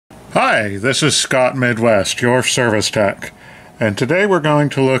Hi, this is Scott Midwest, your service tech, and today we're going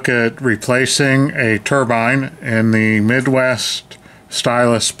to look at replacing a turbine in the Midwest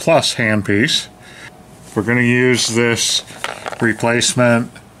Stylus Plus handpiece. We're going to use this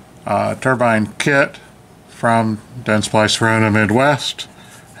replacement turbine kit from Dentsply Sirona Midwest.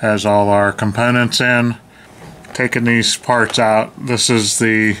 Has all our components in. Taking these parts out,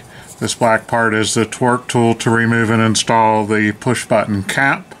 this black part is the torque tool to remove and install the push button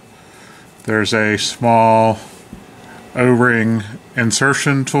cap. There's a small O-ring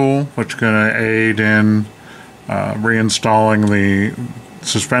insertion tool which is going to aid in reinstalling the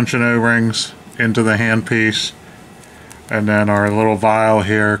suspension O-rings into the handpiece. And then our little vial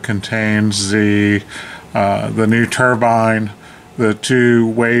here contains the new turbine, the two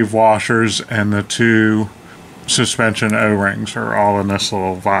wave washers, and the two suspension O-rings are all in this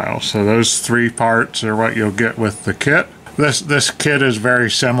little vial. So those three parts are what you'll get with the kit. This kit is very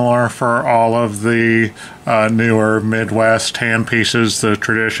similar for all of the newer Midwest handpieces, the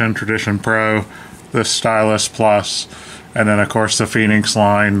Tradition Pro, the Stylus Plus, and then of course the Phoenix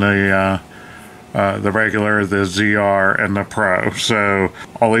line, the regular, the ZR, and the Pro. So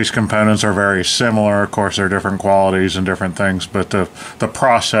all these components are very similar. Of course, they're different qualities and different things, but the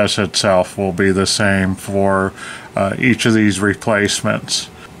process itself will be the same for each of these replacements.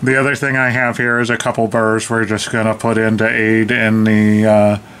 The other thing I have here is a couple burrs we're just going to put in to aid in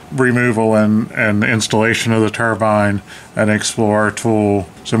the removal and installation of the turbine, an Explorer tool,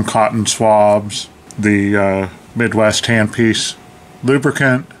 some cotton swabs, the Midwest handpiece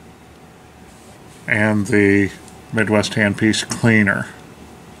lubricant, and the Midwest handpiece cleaner.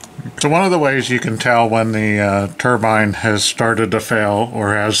 So one of the ways you can tell when the turbine has started to fail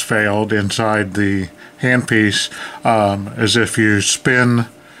or has failed inside the handpiece is if you spin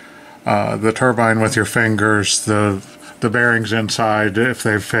the turbine with your fingers. The bearings inside, if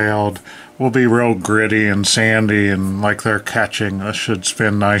they've failed, will be real gritty and sandy and like they're catching. This should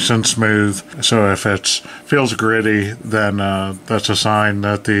spin nice and smooth. So if it feels gritty, then that's a sign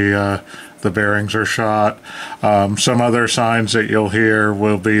that the bearings are shot. Some other signs that you'll hear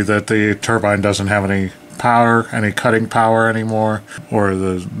will be that the turbine doesn't have any power, any cutting power anymore, or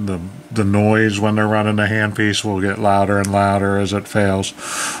the noise when they're running the handpiece will get louder and louder as it fails,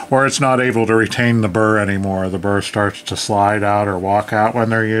 or it's not able to retain the burr anymore. The burr starts to slide out or walk out when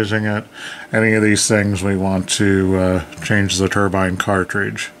they're using it. Any of these things we want to change the turbine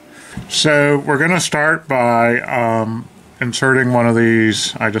cartridge. So we're going to start by inserting one of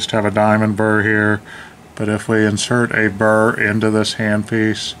these. I just have a diamond burr here, but if we insert a burr into this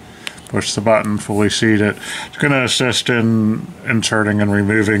handpiece, push the button, fully seat it, it's going to assist in inserting and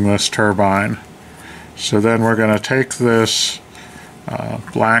removing this turbine. So then we're going to take this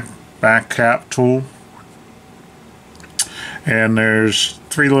black back cap tool, and there's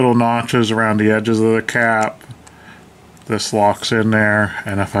three little notches around the edges of the cap. This locks in there,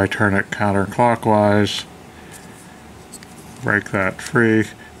 and if I turn it counterclockwise, break that free.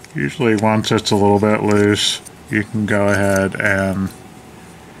 Usually once it's a little bit loose, you can go ahead and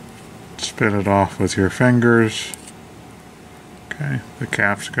spin it off with your fingers. Okay, the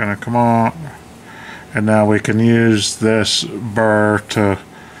cap's going to come off, and now we can use this burr to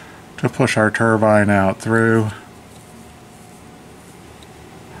push our turbine out through.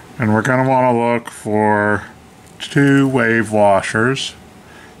 And we're going to want to look for two wave washers.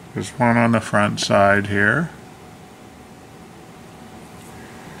 There's one on the front side here.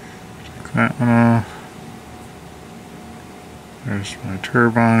 Take that one off. There's my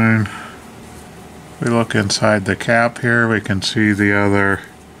turbine. We look inside the cap here, we can see the other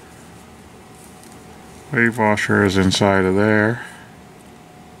wave washer is inside of there.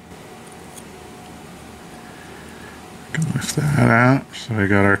 Can lift that out. So we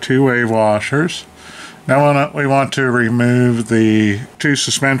got our two wave washers. Now we want to remove the two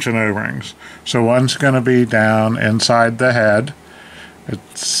suspension O-rings. So one's going to be down inside the head. It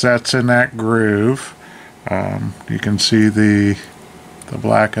sets in that groove. You can see the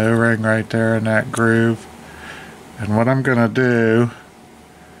black O-ring right there in that groove. And what I'm going to do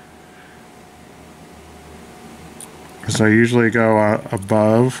is I usually go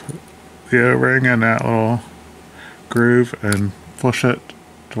above the O-ring in that little groove and push it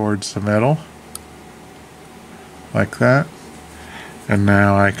towards the middle like that. And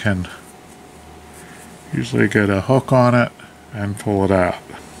now I can usually get a hook on it and pull it out.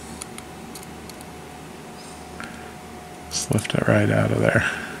 Just lift it right out of there.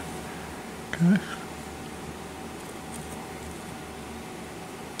 Okay.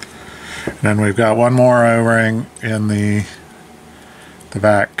 And then we've got one more O-ring in the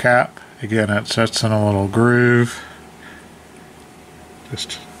back cap. Again, it sets in a little groove.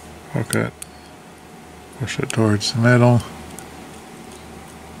 Just Hook it, push it towards the middle.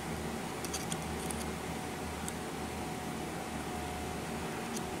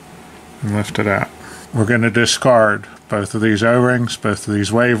 And lift it out. We're going to discard both of these O-rings, both of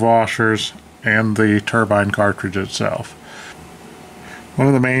these wave washers, and the turbine cartridge itself. One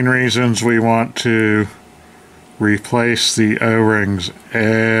of the main reasons we want to replace the O-rings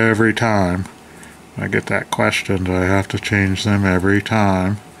every time, I get that question, do I have to change them every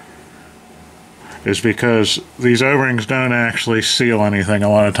time, is because these O-rings don't actually seal anything. A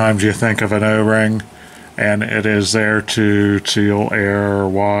lot of times you think of an O-ring and it is there to seal air or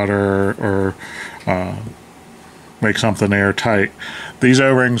water or make something airtight. These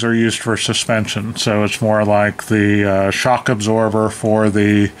O-rings are used for suspension, so it's more like the shock absorber for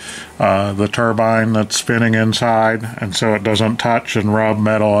the turbine that's spinning inside, and so it doesn't touch and rub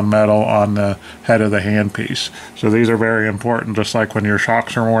metal on metal on the head of the handpiece. So these are very important, just like when your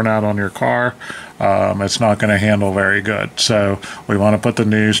shocks are worn out on your car, it's not going to handle very good. So we want to put the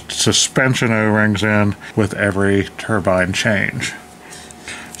new suspension O-rings in with every turbine change.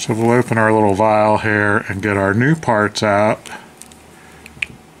 So we'll open our little vial here and get our new parts out.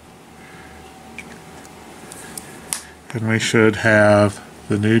 And we should have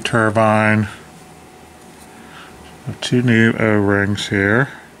the new turbine, 2 new O-rings here,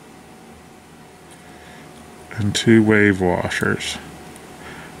 and 2 wave washers.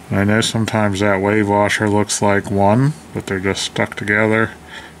 And I know sometimes that wave washer looks like one, but they're just stuck together.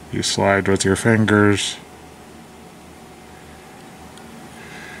 You slide with your fingers.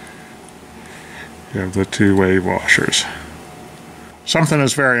 You have the 2 wave washers. Something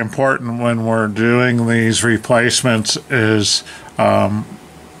that's very important when we're doing these replacements is the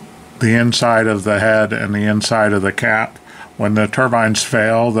inside of the head and the inside of the cap. When the turbines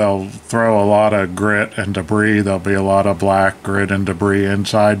fail, they'll throw a lot of grit and debris. There'll be a lot of black grit and debris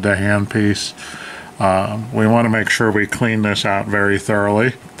inside the handpiece. We want to make sure we clean this out very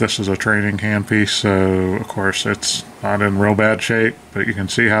thoroughly. This is a training handpiece, so of course it's not in real bad shape, but you can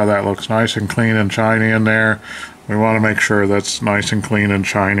see how that looks nice and clean and shiny in there. We want to make sure that's nice and clean and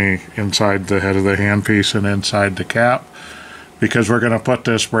shiny inside the head of the handpiece and inside the cap, because we're going to put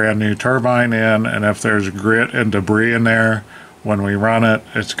this brand new turbine in, and if there's grit and debris in there, when we run it,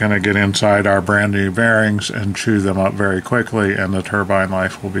 it's going to get inside our brand new bearings and chew them up very quickly, and the turbine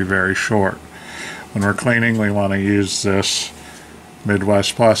life will be very short. When we're cleaning, we want to use this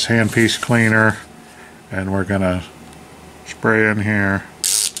Midwest Plus handpiece cleaner, and we're going to spray in here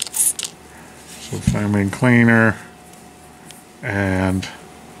some foaming cleaner, and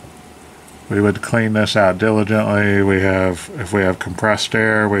we would clean this out diligently. If we have compressed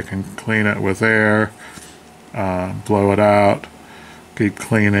air, we can clean it with air, blow it out, keep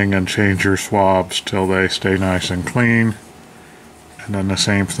cleaning, and change your swabs till they stay nice and clean. And then the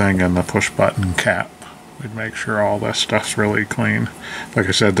same thing in the push button cap. We'd make sure all this stuff's really clean. Like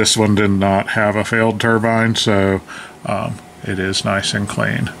I said, this one did not have a failed turbine, so it is nice and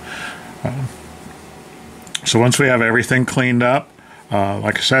clean. So once we have everything cleaned up,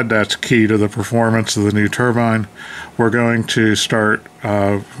 like I said, that's key to the performance of the new turbine. We're going to start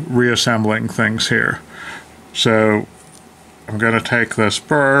reassembling things here. So I'm going to take this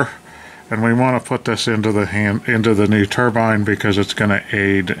burr, and we want to put this into the new turbine because it's going to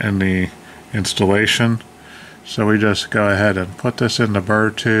aid in the installation. So we just go ahead and put this in the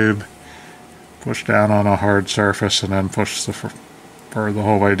burr tube, push down on a hard surface, and then push the burr the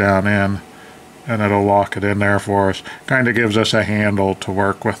whole way down in, and it'll lock it in there for us. Kind of gives us a handle to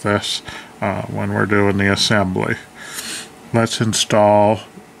work with this when we're doing the assembly. Let's install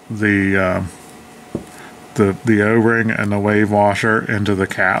the O-ring and the wave washer into the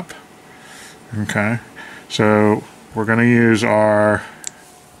cap. Okay, so we're going to use our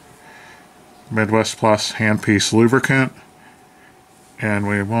Midwest Plus handpiece lubricant, and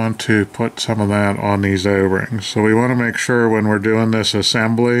we want to put some of that on these O-rings. So we want to make sure when we're doing this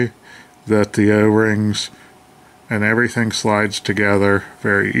assembly that the O-rings and everything slides together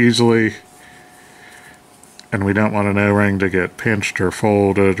very easily, and we don't want an O-ring to get pinched or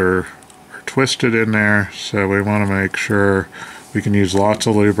folded or twisted in there, so we want to make sure we can use lots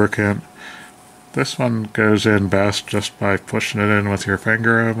of lubricant. This one goes in best just by pushing it in with your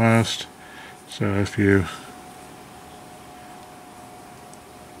finger almost. So if you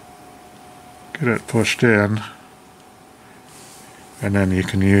get it pushed in, and then you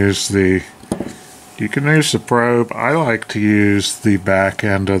can use the probe. I like to use the back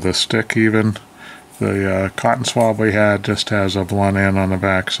end of the stick even. The cotton swab we had just has a blunt end on the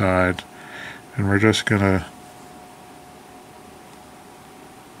back side, and we're just gonna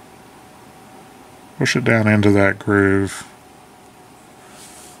push it down into that groove.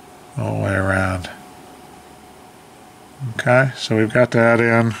 all the way around. Okay, so we've got that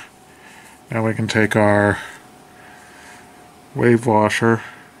in. Now we can take our wave washer.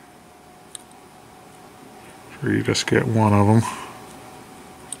 Sure, you just get one of them.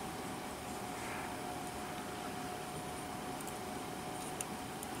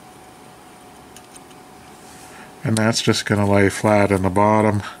 And that's just going to lay flat in the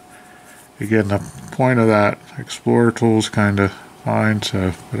bottom. Again, the point of that Explorer tool is kind of fine,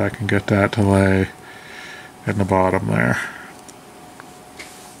 so but I can get that to lay in the bottom there.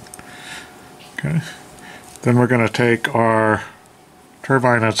 Okay. Then we're going to take our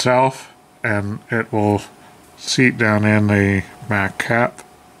turbine itself, and it will seat down in the back cap.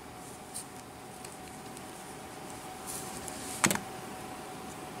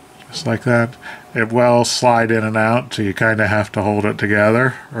 Just like that. It will slide in and out, so you kind of have to hold it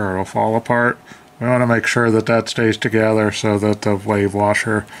together or it'll fall apart. We want to make sure that that stays together so that the wave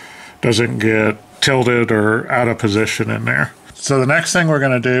washer doesn't get tilted or out of position in there. So the next thing we're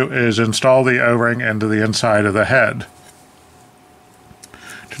going to do is install the O-ring into the inside of the head.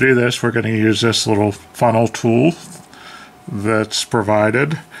 To do this, we're going to use this little funnel tool that's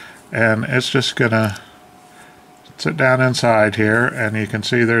provided, and it's just going to sit down inside here, and you can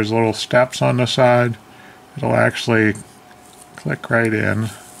see there's little steps on the side. It'll actually click right in,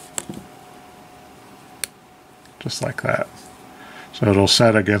 just like that. So it'll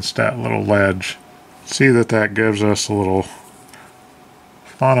set against that little ledge. See that that gives us a little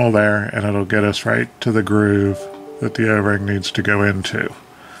funnel there, and it'll get us right to the groove that the O-ring needs to go into.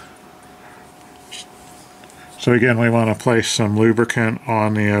 So again, we want to place some lubricant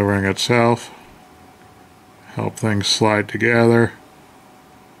on the O-ring itself. Help things slide together.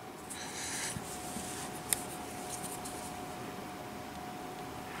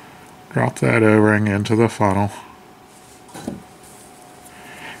 Drop that O-ring into the funnel.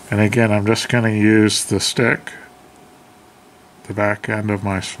 And again, I'm just going to use the stick, the back end of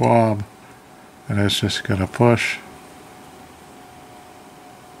my swab, and it's just going to push.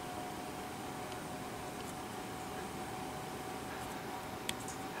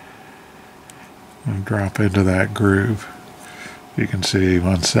 And drop into that groove. You can see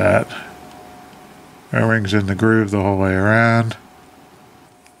once that O-ring's in the groove the whole way around.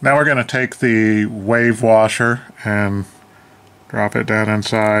 Now we're going to take the wave washer and drop it down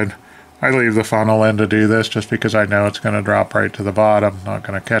inside. I leave the funnel in to do this just because I know it's going to drop right to the bottom, not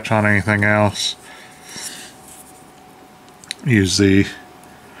going to catch on anything else. Use the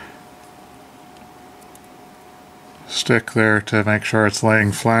stick there to make sure it's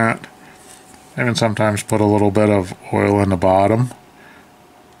laying flat. Even sometimes put a little bit of oil in the bottom.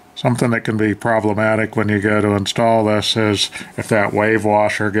 Something that can be problematic when you go to install this is if that wave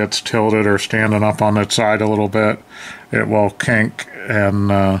washer gets tilted or standing up on its side a little bit, it will kink and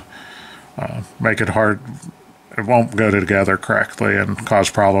make it hard. It won't go together correctly and cause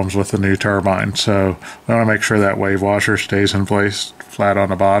problems with the new turbine. So we want to make sure that wave washer stays in place flat on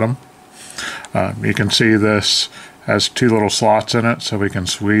the bottom. You can see this has two little slots in it, so we can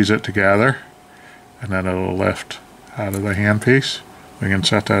squeeze it together, and then it'll lift out of the handpiece. We can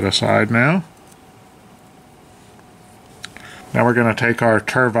set that aside now. Now we're going to take our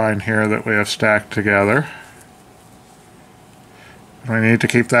turbine here that we have stacked together. We need to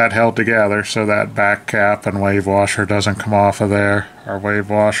keep that held together so that back cap and wave washer doesn't come off of there. Our wave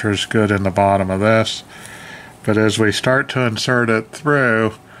washer is good in the bottom of this. But as we start to insert it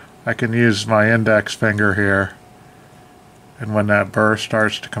through, I can use my index finger here. And when that burr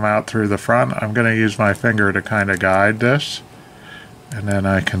starts to come out through the front, I'm going to use my finger to kind of guide this. And then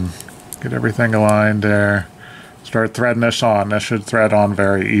I can get everything aligned there. Start threading this on. This should thread on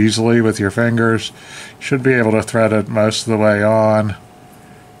very easily with your fingers. You should be able to thread it most of the way on.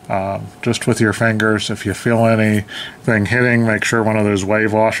 Just with your fingers. If you feel anything hitting, make sure one of those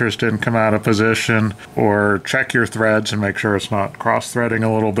wave washers didn't come out of position, or check your threads and make sure it's not cross-threading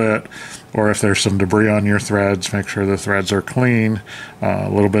a little bit, or if there's some debris on your threads, make sure the threads are clean, a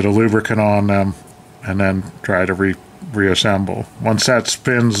little bit of lubricant on them, and then try to reassemble. Once that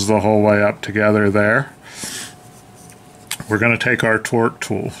spins the whole way up together there, we're going to take our torque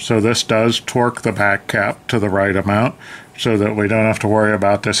tool. So this does torque the back cap to the right amount so that we don't have to worry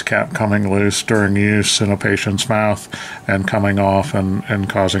about this cap coming loose during use in a patient's mouth and coming off and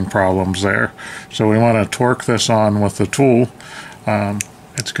causing problems there. So we want to torque this on with the tool.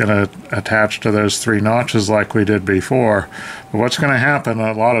 It's going to attach to those three notches like we did before. But what's going to happen,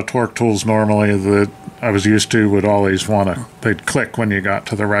 a lot of torque tools normally that I was used to would always they'd click when you got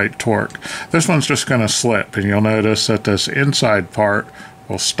to the right torque. This one's just going to slip, and you'll notice that this inside part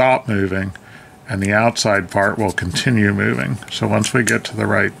will stop moving, and the outside part will continue moving. So once we get to the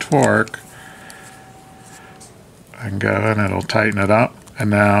right torque, I can go and it'll tighten it up. And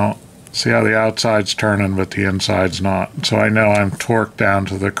now, see how the outside's turning but the inside's not. So I know I'm torqued down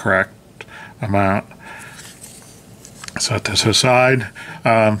to the correct amount. Set this aside.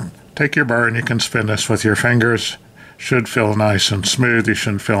 Take your burr and you can spin this with your fingers. Should feel nice and smooth. You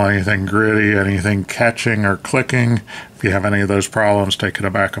shouldn't feel anything gritty, anything catching or clicking. If you have any of those problems, take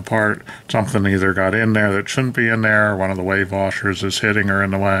it back apart. Something either got in there that shouldn't be in there, or one of the wave washers is hitting or in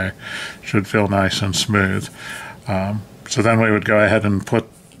the way. Should feel nice and smooth. So then we would go ahead and put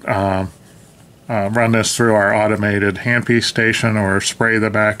run this through our automated handpiece station, or spray the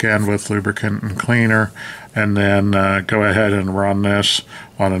back end with lubricant and cleaner, and then go ahead and run this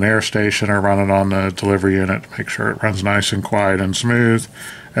on an air station or run it on the delivery unit. Make sure it runs nice and quiet and smooth.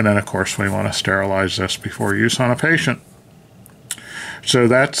 And then of course we want to sterilize this before use on a patient. So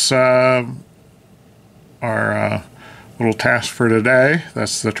that's our little task for today.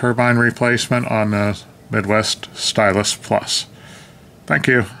 That's the turbine replacement on the Midwest Stylus Plus. Thank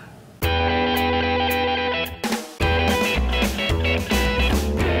you.